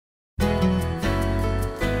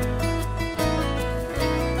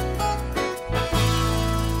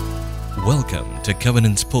Welcome to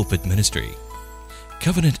Covenant's Pulpit Ministry.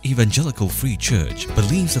 Covenant Evangelical Free Church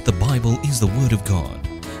believes that the Bible is the Word of God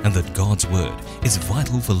and that God's Word is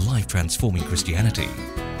vital for life-transforming Christianity.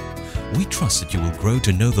 We trust that you will grow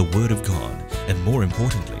to know the Word of God and, more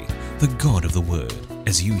importantly, the God of the Word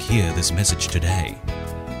as you hear this message today.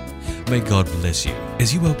 May God bless you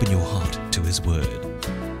as you open your heart to His Word.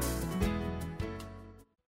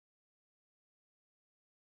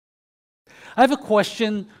 I have a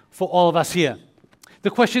question for all of us here.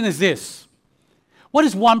 The question is this: what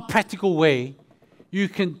is one practical way you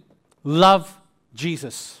can love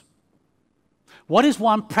Jesus? What is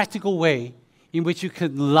one practical way in which you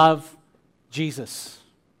can love Jesus?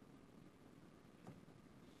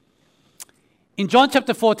 In John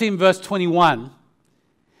chapter 14, verse 21,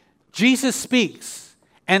 Jesus speaks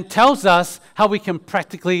and tells us how we can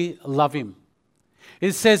practically love Him.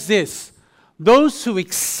 It says this: those who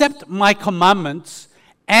accept my commandments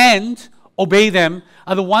and obey them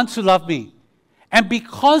are the ones who love me. And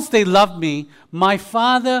because they love me, my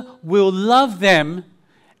Father will love them,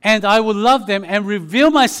 and I will love them and reveal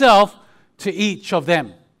myself to each of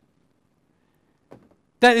them.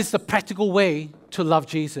 That is the practical way to love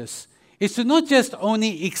Jesus. It's to not just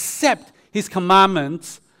only accept His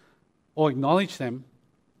commandments or acknowledge them,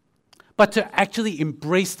 but to actually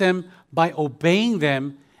embrace them by obeying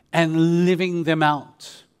them and living them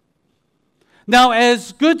out. Now,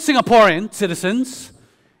 as good Singaporean citizens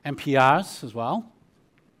and PRs as well,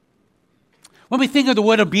 when we think of the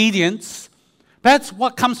word obedience, perhaps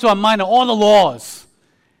what comes to our mind are all the laws,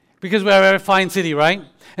 because we're a very fine city, right?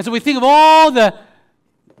 And so we think of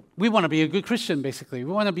we want to be a good Christian, basically.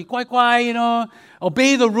 We want to be quiet,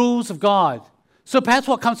 obey the rules of God. So perhaps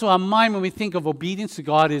what comes to our mind when we think of obedience to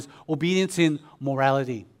God is obedience in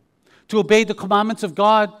morality. To obey the commandments of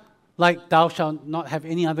God, like thou shalt not have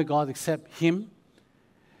any other God except Him,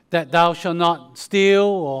 that thou shalt not steal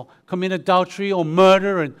or commit adultery or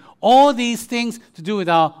murder, and all these things to do with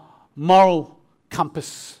our moral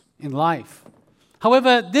compass in life.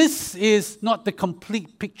 However, this is not the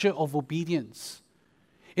complete picture of obedience.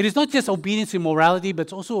 It is not just obedience in morality, but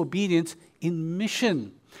it's also obedience in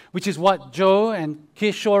mission, which is what Joe and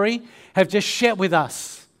Kishori have just shared with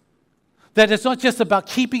us. That it's not just about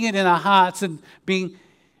keeping it in our hearts and being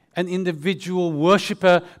an individual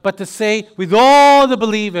worshiper, but to say with all the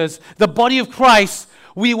believers, the body of Christ,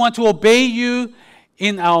 we want to obey you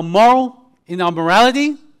in our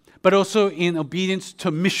morality, but also in obedience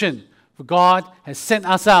to mission. For God has sent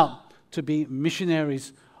us out to be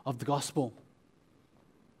missionaries of the gospel.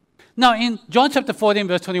 Now, in John chapter 14,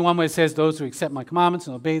 verse 21, where it says, those who accept my commandments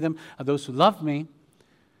and obey them are those who love me,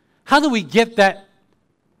 how do we get that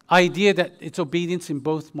idea that it's obedience in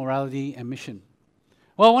both morality and mission?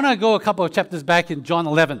 Well, I want to go a couple of chapters back in John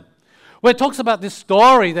 11, where it talks about this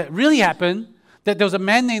story that really happened, that there was a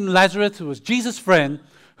man named Lazarus who was Jesus' friend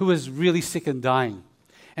who was really sick and dying.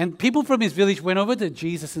 And people from his village went over to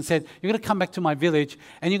Jesus and said, you're going to come back to my village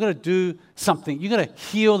and you're going to do something. You're going to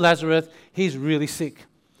heal Lazarus. He's really sick.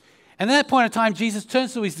 And at that point in time, Jesus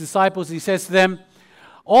turns to his disciples and he says to them,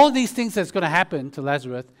 all these things that's going to happen to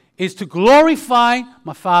Lazarus is to glorify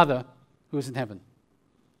my Father who is in heaven.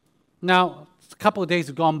 Now, a couple of days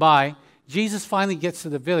have gone by. Jesus finally gets to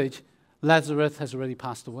the village. Lazarus has already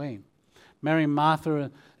passed away. Mary and Martha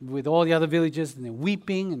with all the other villagers, and they're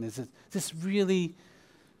weeping, and there's this really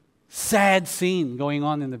sad scene going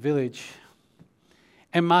on in the village.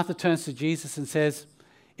 And Martha turns to Jesus and says,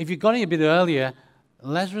 if you got here a bit earlier,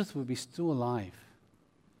 Lazarus would be still alive.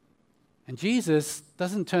 And Jesus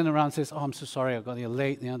doesn't turn around and says, oh, I'm so sorry, I got here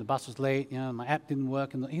late, the bus was late, my app didn't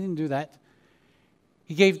work. And he didn't do that.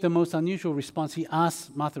 He gave the most unusual response. He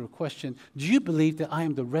asked Martha a question: do you believe that I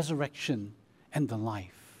am the resurrection and the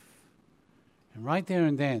life? And right there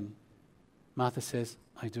and then, Martha says,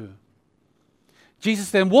 I do.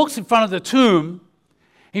 Jesus then walks in front of the tomb.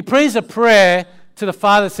 He prays a prayer to the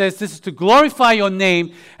Father, says, this is to glorify your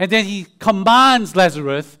name. And then he commands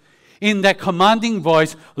Lazarus in that commanding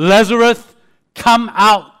voice, Lazarus, come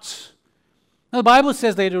out. Now, the Bible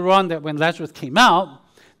says later on that when Lazarus came out,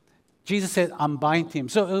 Jesus said, unbind him.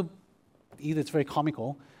 So either it's very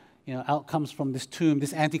comical, out comes from this tomb,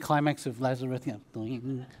 this anticlimax of Lazarus. Now,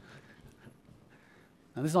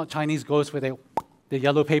 this is not Chinese ghosts where they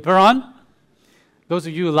yellow paper on. Those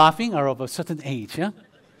of you laughing are of a certain age, yeah?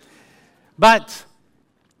 But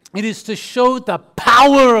it is to show the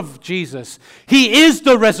power of Jesus. He is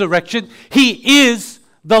the resurrection. He is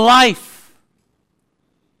the life.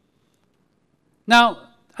 Now,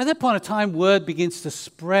 at that point of time, word begins to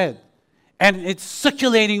spread. And it's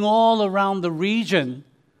circulating all around the region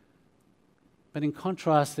But in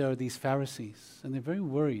contrast, there are these Pharisees, and they're very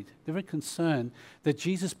worried. They're very concerned that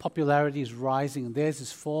Jesus' popularity is rising and theirs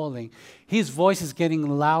is falling. His voice is getting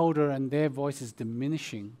louder and their voice is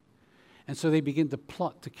diminishing. And so they begin to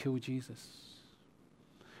plot to kill Jesus.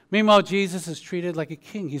 Meanwhile, Jesus is treated like a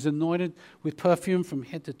king. He's anointed with perfume from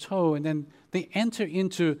head to toe. And then they enter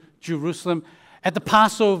into Jerusalem at the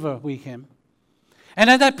Passover weekend. And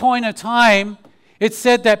at that point in time, it's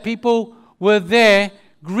said that people were there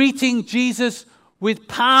greeting Jesus with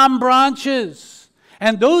palm branches.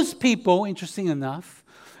 And those people, interesting enough,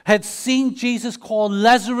 had seen Jesus call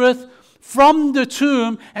Lazarus from the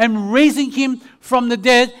tomb and raising him from the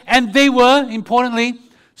dead. And they were, importantly,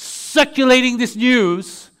 circulating this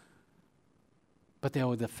news. But there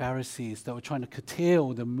were the Pharisees that were trying to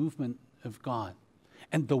curtail the movement of God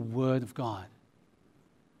and the Word of God.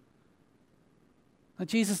 Now,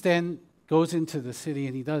 Jesus then goes into the city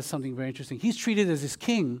and he does something very interesting. He's treated as his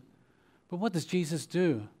king, but what does Jesus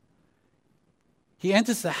do? He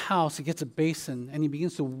enters the house, he gets a basin, and he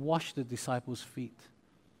begins to wash the disciples' feet.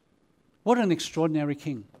 What an extraordinary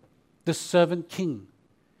king, the servant king.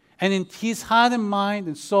 And in his heart and mind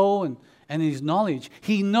and soul and in his knowledge,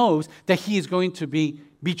 he knows that he is going to be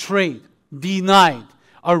betrayed, denied,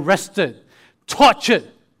 arrested, tortured,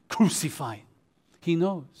 crucified. He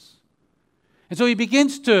knows. And so he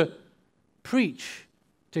begins to preach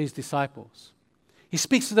to his disciples. He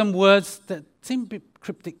speaks to them words that seem a bit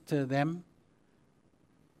cryptic to them,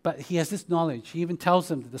 but he has this knowledge. He even tells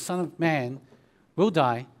them that the Son of Man will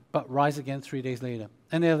die, but rise again 3 days later.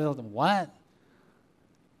 And they're like, what?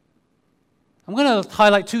 I'm going to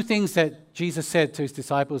highlight two things that Jesus said to his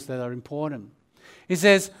disciples that are important. He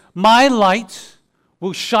says, my light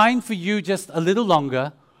will shine for you just a little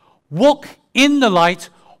longer. Walk in the light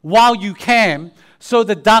while you can, so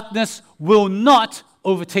the darkness will not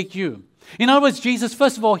overtake you. In other words, Jesus,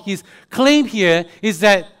 first of all, his claim here is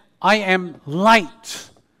that I am light.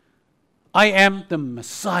 I am the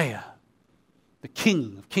Messiah, the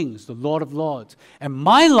King of Kings, the Lord of Lords. And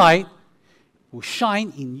my light will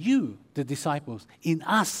shine in you, the disciples, in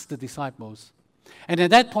us, the disciples. And at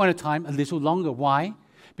that point of time, a little longer. Why?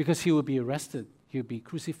 Because he will be arrested, he will be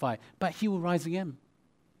crucified, but he will rise again.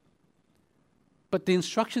 But the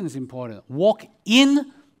instruction is important. Walk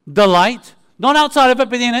in the light, not outside of it,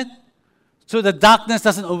 but in it, so the darkness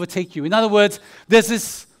doesn't overtake you. In other words, there's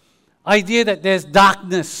this idea that there's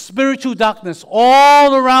darkness, spiritual darkness,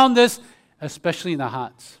 all around us, especially in our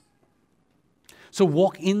hearts. So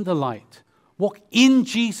walk in the light. Walk in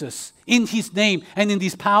Jesus, in his name, and in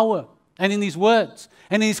his power, and in his words,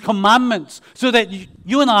 and in his commandments, so that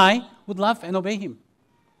you and I would love and obey him.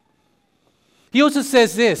 He also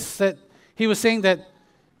says this, that he was saying that,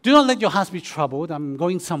 do not let your hearts be troubled. I'm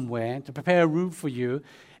going somewhere to prepare a room for you.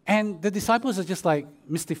 And the disciples are just like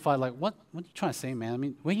mystified, like, what are you trying to say, man? I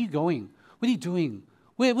mean, where are you going? What are you doing?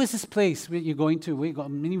 Where's this place where you're going to? We've got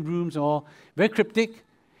many rooms, all very cryptic.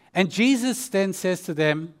 And Jesus then says to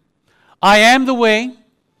them, I am the way,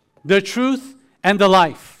 the truth, and the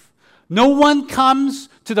life. No one comes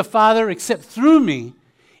to the Father except through me.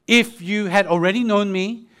 If you had already known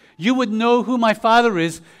me, you would know who my Father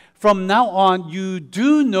is. From now on, you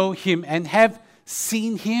do know him and have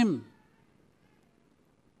seen him.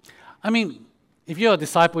 I mean, if you're a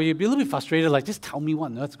disciple, you'd be a little bit frustrated, like, just tell me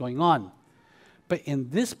what on earth's going on. But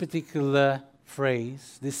in this particular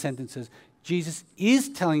phrase, these sentences, Jesus is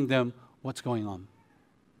telling them what's going on.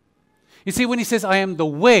 You see, when he says, I am the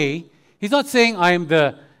way, he's not saying I am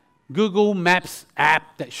the Google Maps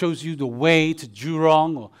app that shows you the way to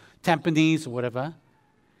Jurong or Tampines or whatever.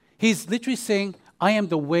 He's literally saying, I am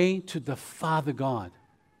the way to the Father God.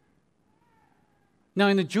 Now,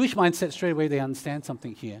 in the Jewish mindset, straight away they understand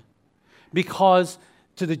something here. Because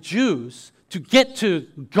to the Jews, to get to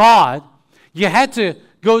God, you had to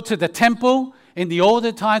go to the temple. In the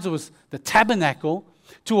older times, it was the tabernacle,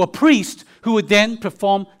 to a priest who would then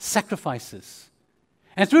perform sacrifices.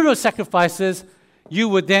 And through those sacrifices, you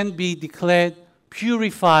would then be declared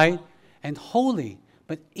purified and holy.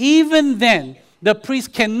 But even then, the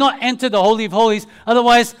priest cannot enter the Holy of Holies,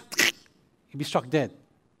 otherwise he'd be struck dead.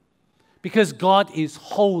 Because God is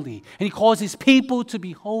holy, and he calls his people to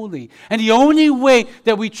be holy. And the only way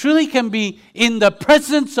that we truly can be in the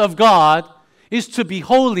presence of God is to be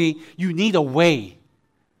holy. You need a way.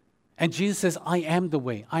 And Jesus says, I am the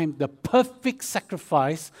way. I am the perfect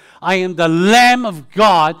sacrifice. I am the Lamb of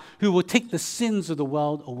God who will take the sins of the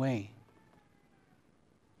world away.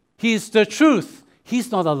 He is the truth.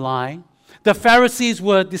 He's not a lie. The Pharisees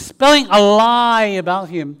were dispelling a lie about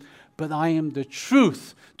him, but I am the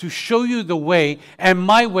truth to show you the way, and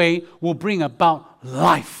my way will bring about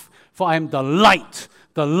life. For I am the light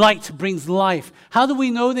The light brings life. How do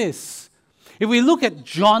we know this? If we look at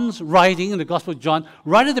John's writing in the Gospel of John,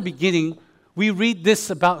 right at the beginning, we read this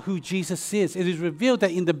about who Jesus is. It is revealed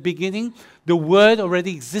that in the beginning, the Word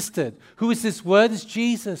already existed. Who is this Word? It's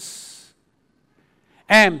Jesus.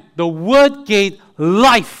 And the Word gave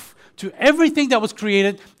life to everything that was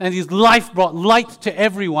created, and His life brought light to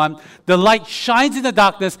everyone. The light shines in the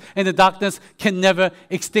darkness, and the darkness can never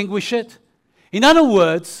extinguish it. In other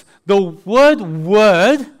words, the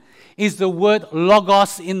word is the word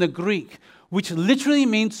logos in the Greek, which literally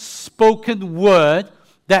means spoken word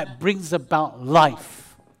that brings about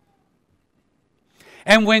life.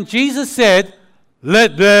 And when Jesus said,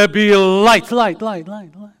 "Let there be light,"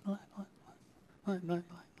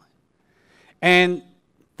 and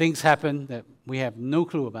things happen that we have no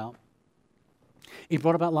clue about, it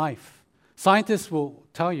brought about life. Scientists will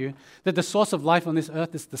tell you that the source of life on this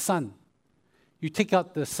earth is the sun. You take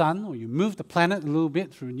out the sun, or you move the planet a little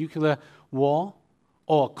bit through nuclear war,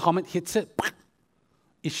 or a comet hits it,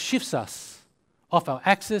 it shifts us off our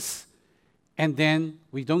axis, and then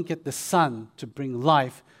we don't get the sun to bring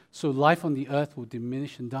life, so life on the earth will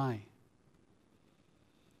diminish and die.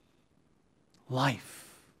 Life.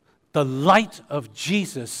 The light of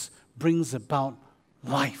Jesus brings about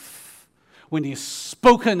life. When He is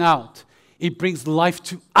spoken out, it brings life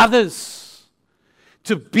to others.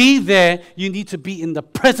 To be there, you need to be in the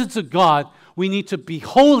presence of God. We need to be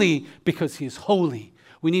holy because He is holy.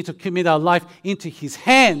 We need to commit our life into His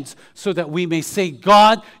hands so that we may say,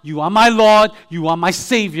 "God, you are my Lord, you are my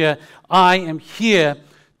Savior. I am here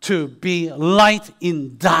to be light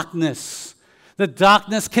in darkness." The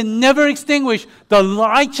darkness can never extinguish the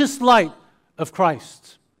righteous light of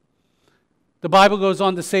Christ. The Bible goes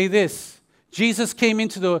on to say this: Jesus came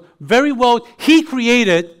into the very world He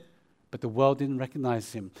created, but the world didn't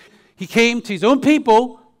recognize Him. He came to His own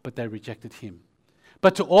people, but they rejected Him.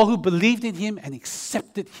 But to all who believed in Him and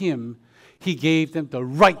accepted Him, He gave them the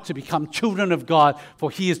right to become children of God, for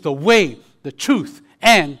He is the way, the truth,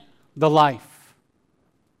 and the life.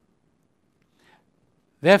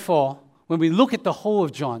 Therefore, when we look at the whole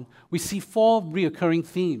of John, we see 4 recurring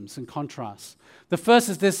themes and contrasts. The first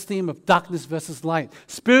is this theme of darkness versus light.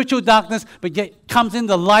 Spiritual darkness, but yet comes in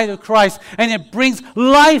the light of Christ, and it brings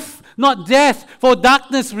life, not death. For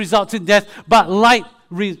darkness results in death, but light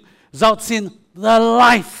results in the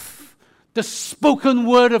life. The spoken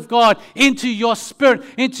word of God into your spirit,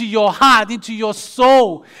 into your heart, into your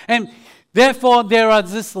soul. And therefore, there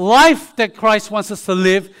is this life that Christ wants us to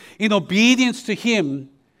live in obedience to Him.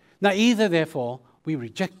 Now, either, therefore, we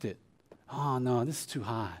reject it. "Oh, no, this is too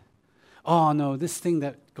hard. Oh, no, this thing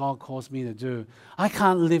that God calls me to do, I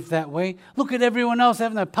can't live that way. Look at everyone else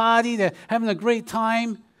having a party. They're having a great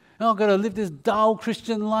time. I've got to live this dull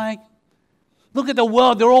Christian life. Look at the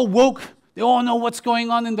world. They're all woke. They all know what's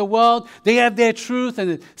going on in the world. They have their truth,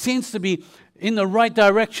 and it seems to be in the right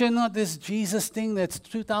direction. Not this Jesus thing that's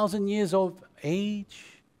 2,000 years of age."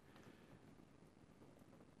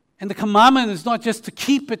 And the commandment is not just to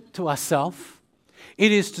keep it to ourselves.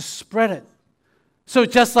 It is to spread it. So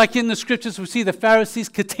just like in the scriptures, we see the Pharisees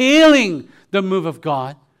curtailing the move of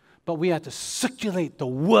God, but we are to circulate the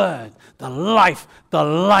word, the life, the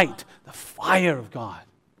light, the fire of God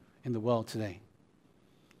in the world today.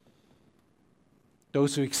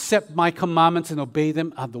 Those who accept my commandments and obey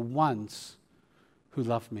them are the ones who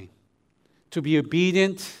love me. To be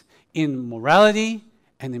obedient in morality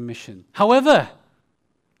and in mission. However,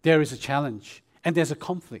 there is a challenge and there's a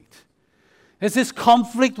conflict. There's this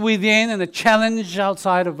conflict within and a challenge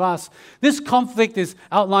outside of us. This conflict is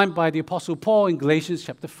outlined by the Apostle Paul in Galatians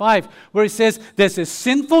chapter 5, where he says there's a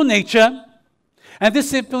sinful nature, and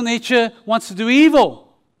this sinful nature wants to do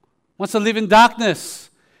evil, wants to live in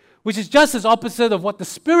darkness, which is just as opposite of what the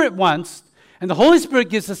Spirit wants. And the Holy Spirit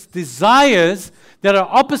gives us desires that are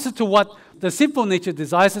opposite to what the sinful nature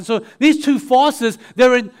desires. And so these two forces,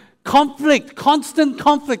 they're in conflict, constant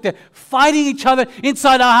conflict. They're fighting each other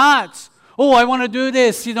inside our hearts. Oh, I want to do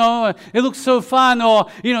this, it looks so fun, or,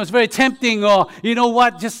 it's very tempting, or, you know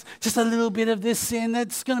what, just a little bit of this sin,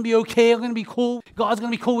 that's going to be okay, I'm going to be cool, God's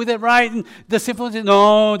going to be cool with it, right? And the sinful says,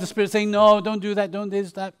 no, the Spirit saying, no, don't do that, don't do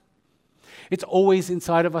this, that. It's always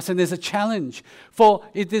inside of us, and there's a challenge. For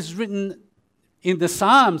it is written in the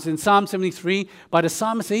Psalms, in Psalm 73, by the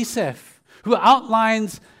psalmist Asaph, who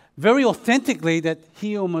outlines very authentically that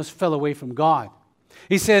he almost fell away from God.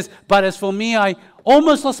 He says, but as for me, I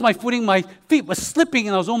almost lost my footing. My feet were slipping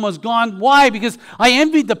and I was almost gone. Why? Because I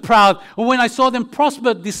envied the proud when I saw them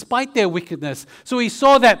prosper despite their wickedness. So he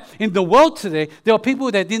saw that in the world today, there are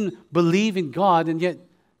people that didn't believe in God, and yet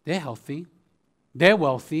they're healthy, they're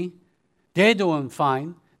wealthy, they're doing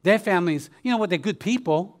fine, Their families, they're good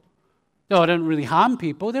people. They don't really harm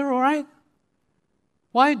people. They're all right.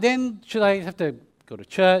 Why then should I have to go to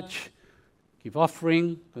church, give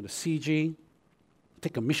offering, go to CG,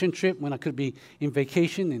 take a mission trip when I could be in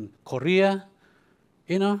vacation in Korea?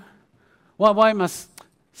 Why must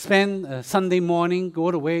spend a Sunday morning, go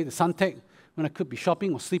all the way to Suntec when I could be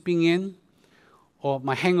shopping or sleeping in, or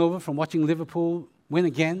my hangover from watching Liverpool win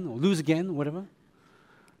again or lose again, or whatever?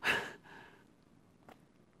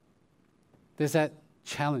 There's that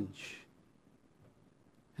challenge.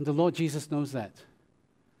 And the Lord Jesus knows that.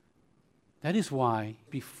 That is why,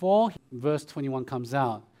 before verse 21 comes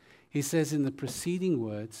out, he says in the preceding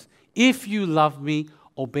words, if you love me,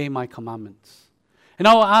 obey my commandments. And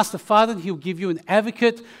I will ask the Father, and he will give you an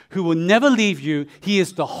advocate who will never leave you. He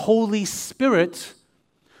is the Holy Spirit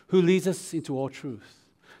who leads us into all truth.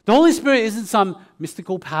 The Holy Spirit isn't some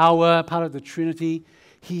mystical power, part of the Trinity.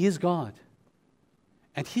 He is God.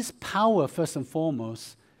 And his power, first and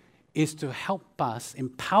foremost, is to help us,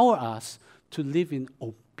 empower us to live in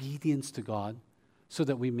obedience to God so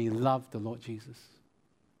that we may love the Lord Jesus.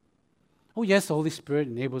 Oh yes, the Holy Spirit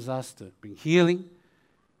enables us to bring healing,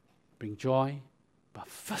 bring joy, but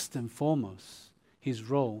first and foremost, his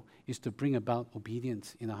role is to bring about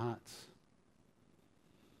obedience in our hearts.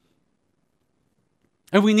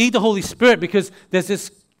 And we need the Holy Spirit because there's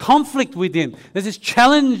this conflict within. There's this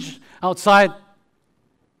challenge outside.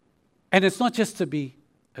 And it's not just to be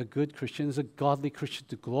a good Christian, it's a godly Christian,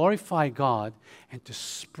 to glorify God and to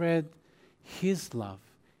spread his love,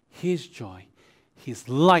 his joy, his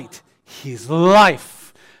light, his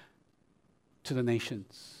life to the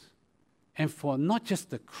nations. And for not just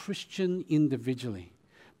the Christian individually,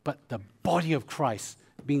 but the body of Christ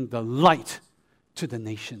being the light to the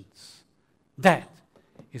nations. That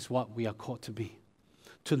is what we are called to be.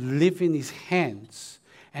 To live in his hands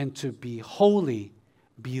and to be holy,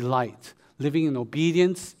 be light. Living in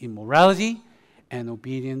obedience, in morality, and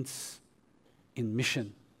obedience in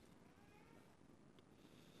mission.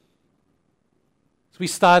 As we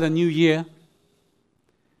start a new year,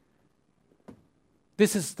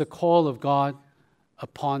 this is the call of God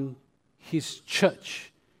upon his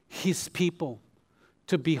church, his people,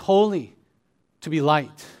 to be holy, to be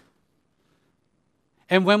light.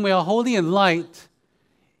 And when we are holy and light,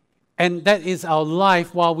 and that is our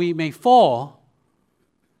life while we may fall,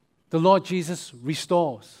 the Lord Jesus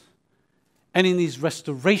restores. And in his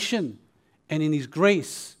restoration and in his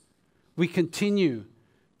grace, we continue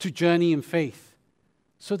to journey in faith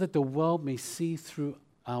so that the world may see through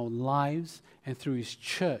our lives and through his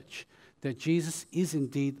church that Jesus is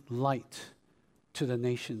indeed light to the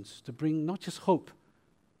nations, to bring not just hope,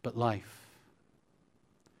 but life.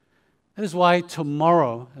 That is why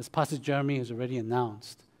tomorrow, as Pastor Jeremy has already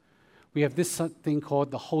announced, we have this thing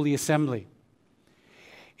called the Holy Assembly.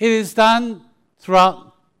 It is done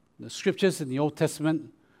throughout the scriptures in the Old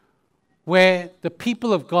Testament where the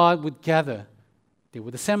people of God would gather, they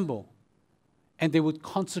would assemble, and they would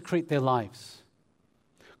consecrate their lives.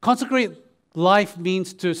 Consecrate life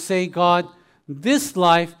means to say, God, this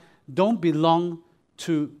life don't belong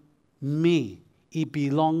to me. It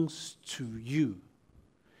belongs to you.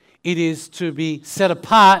 It is to be set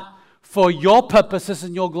apart for your purposes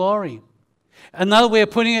and your glory. Another way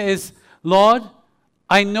of putting it is, Lord,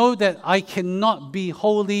 I know that I cannot be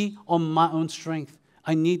holy on my own strength.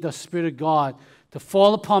 I need the Spirit of God to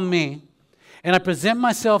fall upon me. And I present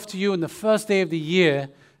myself to you on the first day of the year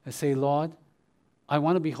and say, Lord, I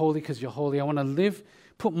want to be holy because you're holy. I want to live,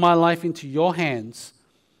 put my life into your hands.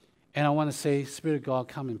 And I want to say, Spirit of God,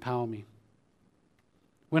 come empower me.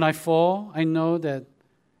 When I fall, I know that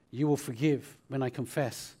you will forgive when I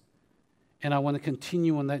confess. And I want to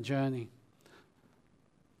continue on that journey.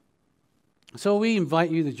 So we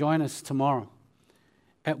invite you to join us tomorrow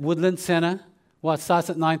at Woodland Center. Well, it starts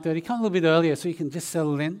at 9:30. Come a little bit earlier so you can just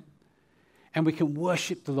settle in. And we can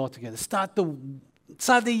worship the Lord together. Start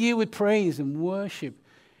the year with praise and worship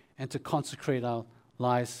and to consecrate our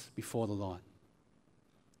lives before the Lord.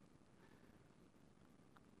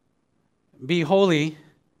 Be holy,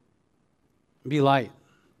 be light.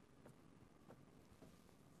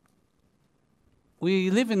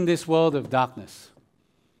 We live in this world of darkness.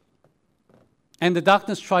 And the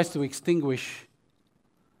darkness tries to extinguish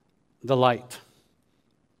the light.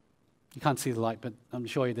 You can't see the light, but I'm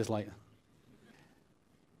sure you there's light.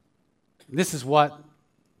 This is what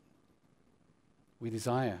we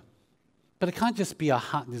desire. But it can't just be our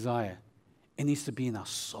heart desire. It needs to be in our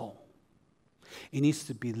soul. It needs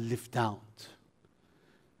to be lived out.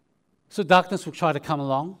 So darkness will try to come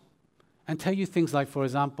along and tell you things like, for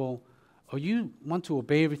example, oh, you want to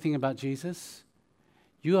obey everything about Jesus?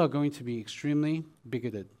 you are going to be extremely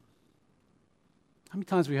bigoted. How many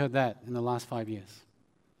times have we heard that in the last 5 years?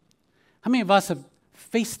 How many of us have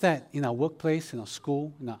faced that in our workplace, in our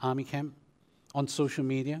school, in our army camp, on social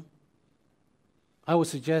media? I would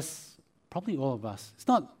suggest probably all of us. It's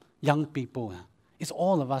not young people. It's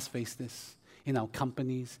all of us face this in our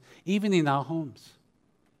companies, even in our homes.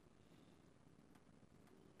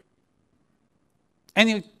 And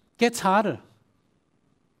it gets harder.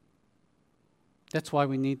 That's why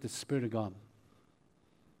we need the Spirit of God.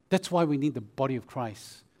 That's why we need the body of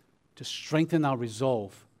Christ to strengthen our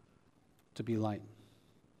resolve to be light,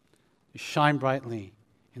 to shine brightly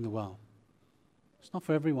in the world. It's not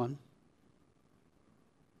for everyone.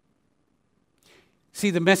 See,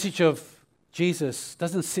 the message of Jesus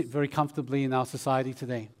doesn't sit very comfortably in our society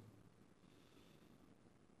today.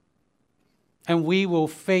 And we will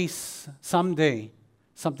face someday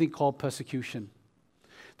something called persecution.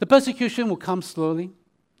 The persecution will come slowly.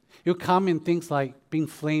 It will come in things like being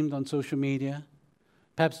flamed on social media,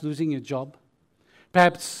 perhaps losing your job,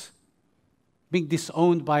 perhaps being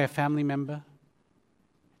disowned by a family member,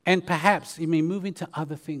 and perhaps it may move into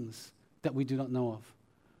other things that we do not know of.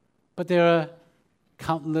 But there are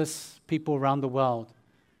countless people around the world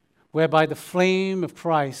whereby the flame of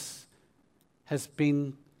Christ has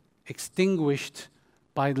been extinguished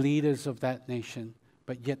by leaders of that nation,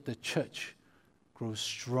 but yet the church grows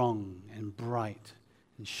strong and bright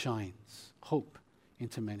and shines hope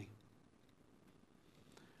into many.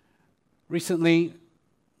 Recently,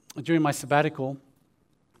 during my sabbatical,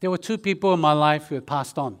 there were two people in my life who had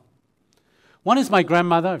passed on. One is my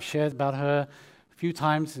grandmother. I've shared about her a few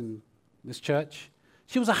times in this church.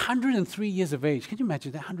 She was 103 years of age. Can you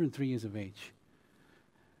imagine that? 103 years of age.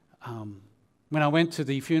 When I went to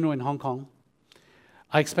the funeral in Hong Kong,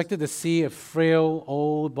 I expected to see a frail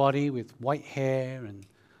old body with white hair, and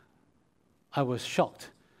I was shocked.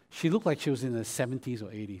 She looked like she was in her 70s or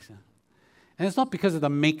 80s. And it's not because of the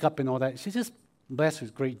makeup and all that. She's just blessed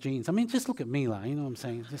with great genes. I mean, just look at me, you know what I'm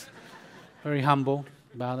saying? Just very humble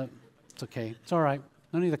about it. It's okay. It's all right.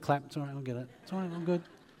 No need to clap. It's all right. I'll get it. It's all right. I'm good.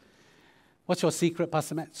 What's your secret,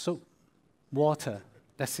 Pastor Matt? Soap, water.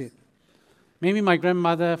 That's it. Maybe my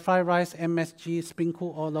grandmother, fried rice, MSG,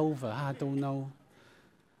 sprinkled all over. I don't know.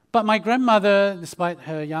 But my grandmother, despite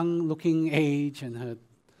her young-looking age and her,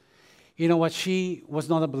 you know what, she was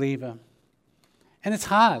not a believer. And it's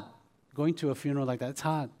hard going to a funeral like that. It's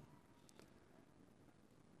hard.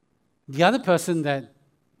 The other person that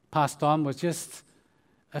passed on was just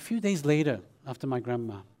a few days later after my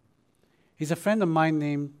grandma. He's a friend of mine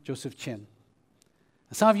named Joseph Chen.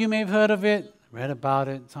 Some of you may have heard of it, read about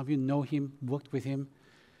it. Some of you know him, worked with him.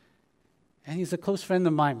 And he's a close friend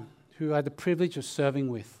of mine who I had the privilege of serving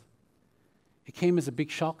with. It came as a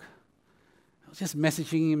big shock. I was just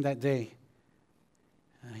messaging him that day.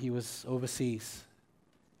 He was overseas.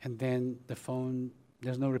 And then the phone,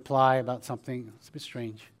 there's no reply about something. It's a bit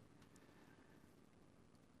strange.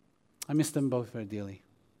 I miss them both very dearly.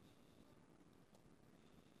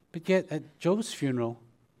 But yet, at Joe's funeral,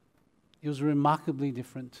 it was remarkably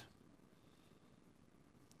different.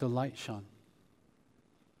 The light shone.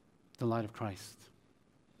 The light of Christ.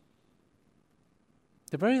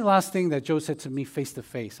 The very last thing that Joe said to me face to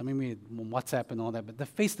face, I mean, we had WhatsApp and all that, but the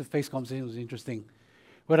face to face conversation was interesting.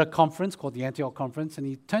 We had a conference called the Antioch Conference, and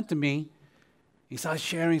he turned to me. He started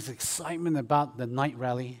sharing his excitement about the night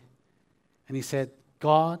rally. And he said,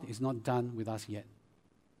 God is not done with us yet.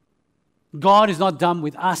 God is not done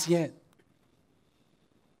with us yet.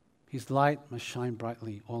 His light must shine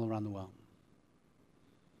brightly all around the world.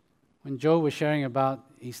 When Joe was sharing about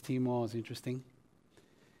East Timor, it was interesting.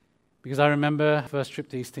 Because I remember first trip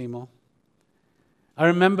to East Timor. I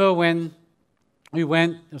remember when we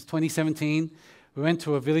went, it was 2017, we went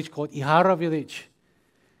to a village called Ihara Village.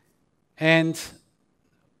 And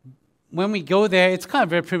when we go there, it's kind of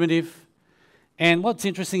very primitive. And what's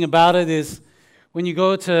interesting about it is when you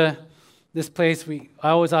go to this place, I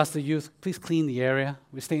always ask the youth, please clean the area.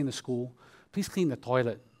 We stay in the school. Please clean the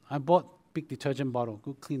toilet. I bought a big detergent bottle.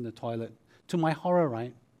 Go clean the toilet. To my horror,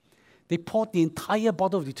 right? They poured the entire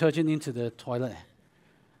bottle of detergent into the toilet.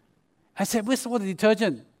 I said, where's all the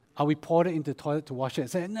detergent? We poured it into the toilet to wash it. I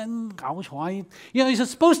said, you know, you're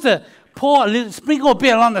supposed to pour a little, sprinkle a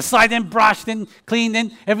bit along the side, then brush, then clean,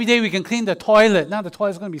 then every day we can clean the toilet. Now the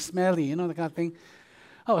toilet's going to be smelly, you know, that kind of thing.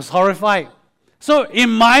 I was horrified. So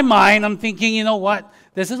in my mind, I'm thinking, you know what?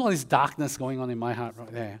 There's just all this darkness going on in my heart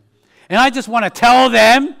right there. And I just want to tell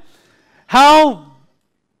them how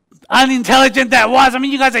unintelligent that was. I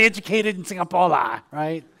mean, you guys are educated in Singapore,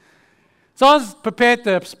 right? So I was prepared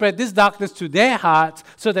to spread this darkness to their hearts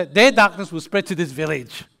so that their darkness will spread to this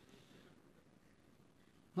village.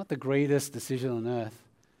 not the greatest decision on earth.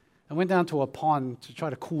 I went down to a pond to try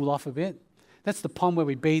to cool off a bit. That's the pond where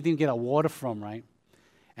we bathe and get our water from, right?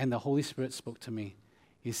 And the Holy Spirit spoke to me.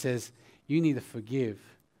 He says, you need to forgive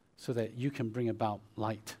so that you can bring about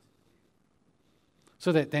light.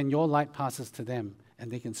 So that then your light passes to them and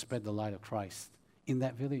they can spread the light of Christ in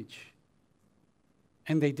that village.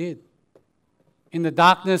 And they did. In the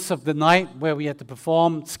darkness of the night where we had to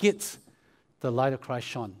perform skits, the light of Christ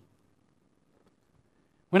shone.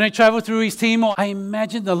 When I traveled through East Timor, I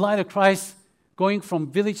imagined the light of Christ going from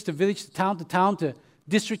village to village, to town, to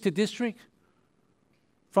district to district.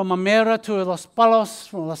 From Amera to Los Palos,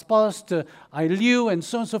 from Los Palos to Ailiu, and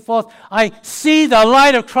so on and so forth. I see the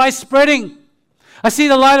light of Christ spreading. I see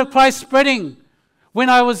the light of Christ spreading. When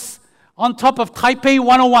I was on top of Taipei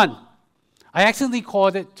 101, I accidentally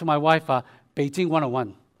called it to my wife, Beijing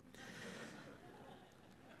 101.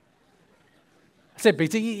 I said,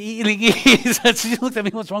 Beijing 101. She looked at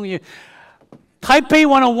me, what's wrong with you? Taipei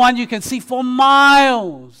 101, you can see for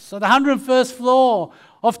miles. So the 101st floor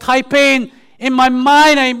of Taipei. In my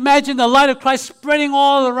mind, I imagine the light of Christ spreading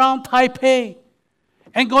all around Taipei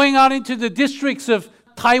and going out into the districts of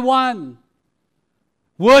Taiwan.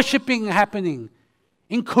 Worshipping happening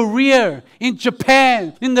in Korea, in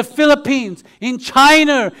Japan, in the Philippines, in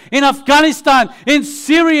China, in Afghanistan, in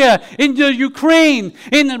Syria, in the Ukraine,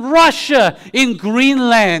 in Russia, in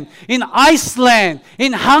Greenland, in Iceland,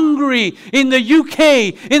 in Hungary, in the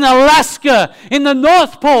UK, in Alaska, in the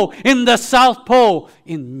North Pole, in the South Pole,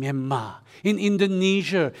 in Myanmar, in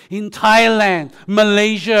Indonesia, in Thailand,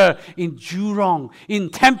 Malaysia, in Jurong, in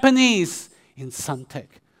Tampines, in Suntec,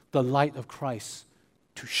 the light of Christ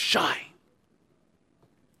to shine.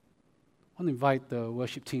 I want to invite the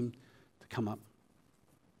worship team to come up.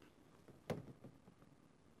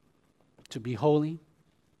 To be holy,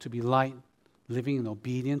 to be light, living in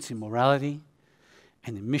obedience, in morality,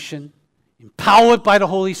 and in mission, empowered by the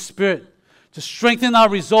Holy Spirit, to strengthen our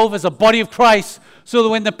resolve as a body of Christ, so that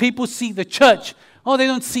when the people see the church, they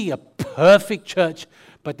don't see a perfect church,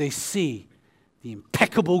 but they see the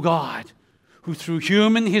impeccable God who through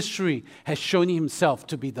human history has shown himself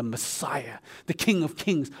to be the Messiah, the King of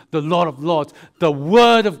Kings, the Lord of Lords, the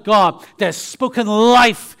Word of God that has spoken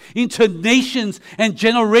life into nations and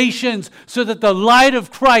generations so that the light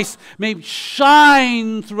of Christ may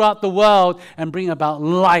shine throughout the world and bring about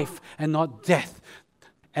life and not death,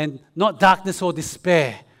 and not darkness or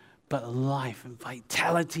despair, but life and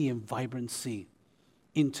vitality and vibrancy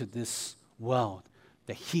into this world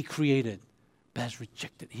that he created but has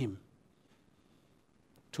rejected him.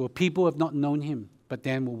 To a people who have not known him, but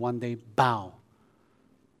then will one day bow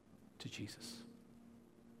to Jesus.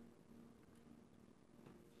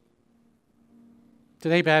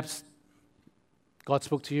 Today, perhaps God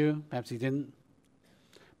spoke to you, perhaps he didn't.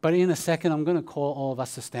 But in a second, I'm going to call all of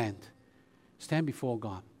us to stand. Stand before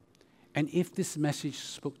God. And if this message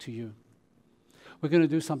spoke to you, we're going to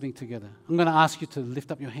do something together. I'm going to ask you to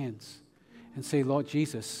lift up your hands and say, Lord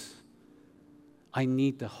Jesus, I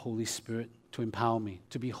need the Holy Spirit to empower me,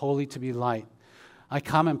 to be holy, to be light. I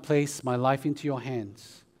come and place my life into your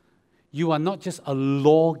hands. You are not just a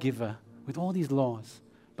lawgiver with all these laws,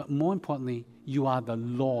 but more importantly, you are the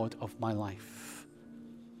Lord of my life.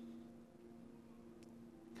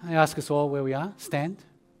 Can I ask us all where we are? Stand.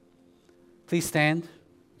 Please stand.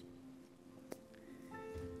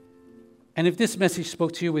 And if this message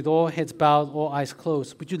spoke to you with all heads bowed, all eyes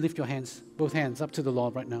closed, would you lift your hands, both hands, up to the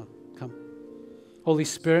Lord right now? Come. Holy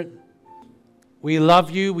Spirit, we love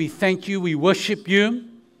you, we thank you, we worship you.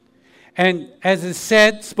 And as is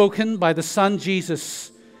said, spoken by the Son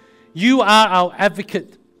Jesus, you are our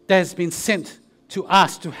advocate that has been sent to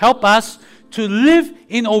us to help us to live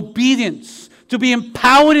in obedience, to be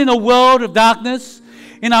empowered in a world of darkness.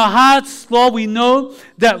 In our hearts, Lord, we know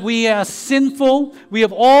that we are sinful. We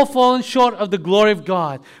have all fallen short of the glory of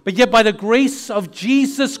God. But yet by the grace of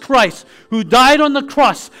Jesus Christ, who died on the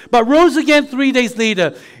cross, but rose again 3 days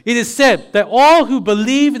later, it is said that all who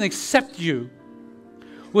believe and accept you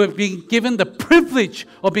will have been given the privilege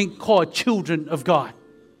of being called children of God.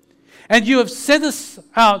 And you have sent us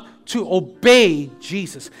out to obey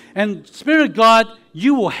Jesus. And Spirit of God,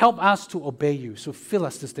 you will help us to obey you. So fill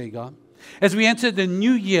us this day, God. As we enter the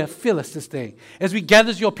new year, fill us this day. As we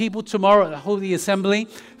gather your people tomorrow at the Holy Assembly,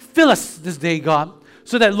 fill us this day, God,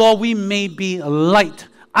 so that, Lord, we may be a light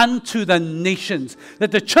unto the nations.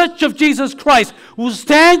 That the church of Jesus Christ will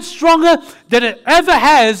stand stronger than it ever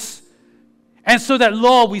has. And so that,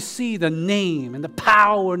 Lord, we see the name and the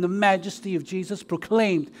power and the majesty of Jesus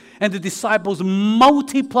proclaimed and the disciples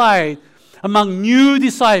multiplied among new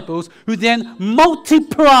disciples who then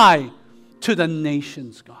multiply to the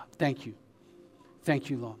nations, God. Thank you. Thank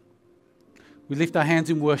you, Lord. We lift our hands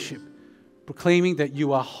in worship, proclaiming that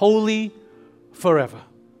you are holy forever.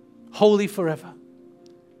 Holy forever.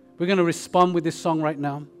 We're going to respond with this song right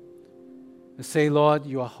now and say, Lord,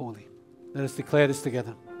 you are holy. Let us declare this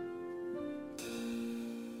together.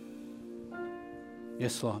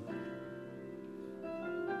 Yes, Lord.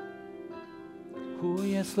 Oh,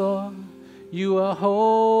 yes, Lord, you are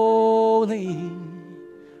holy.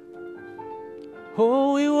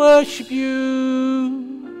 Oh, we worship you.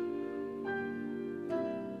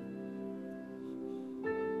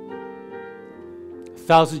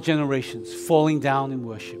 1,000 generations falling down in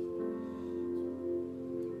worship.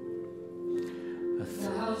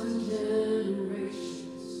 1,000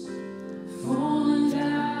 generations falling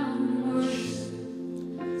down in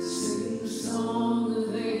worship, sing the song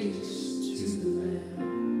of ages to the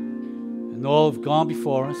Lamb. And all have gone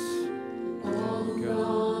before us, All who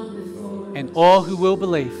gone before us, and all who will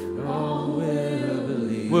believe all will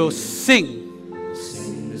believe, will sing.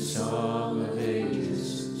 sing the song of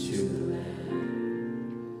ages to the Lamb.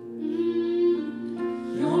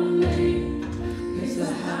 Your name is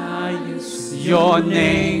the highest. Your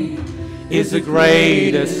name is the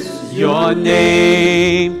greatest. Your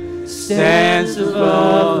name stands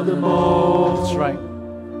above them all. That's right.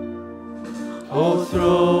 All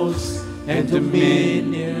thrones And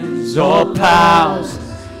dominions, all powers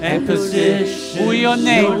and positions. Oh, your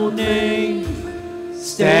name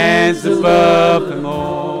stands above them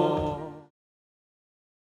all.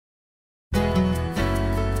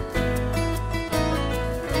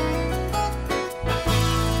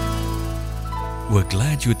 We're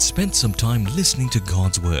glad you had spent some time listening to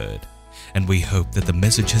God's Word, and we hope that the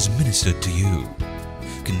message has ministered to you.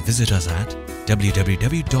 You can visit us at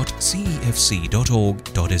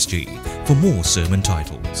www.cefc.org.sg for more sermon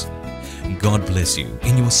titles. God bless you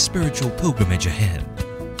in your spiritual pilgrimage ahead.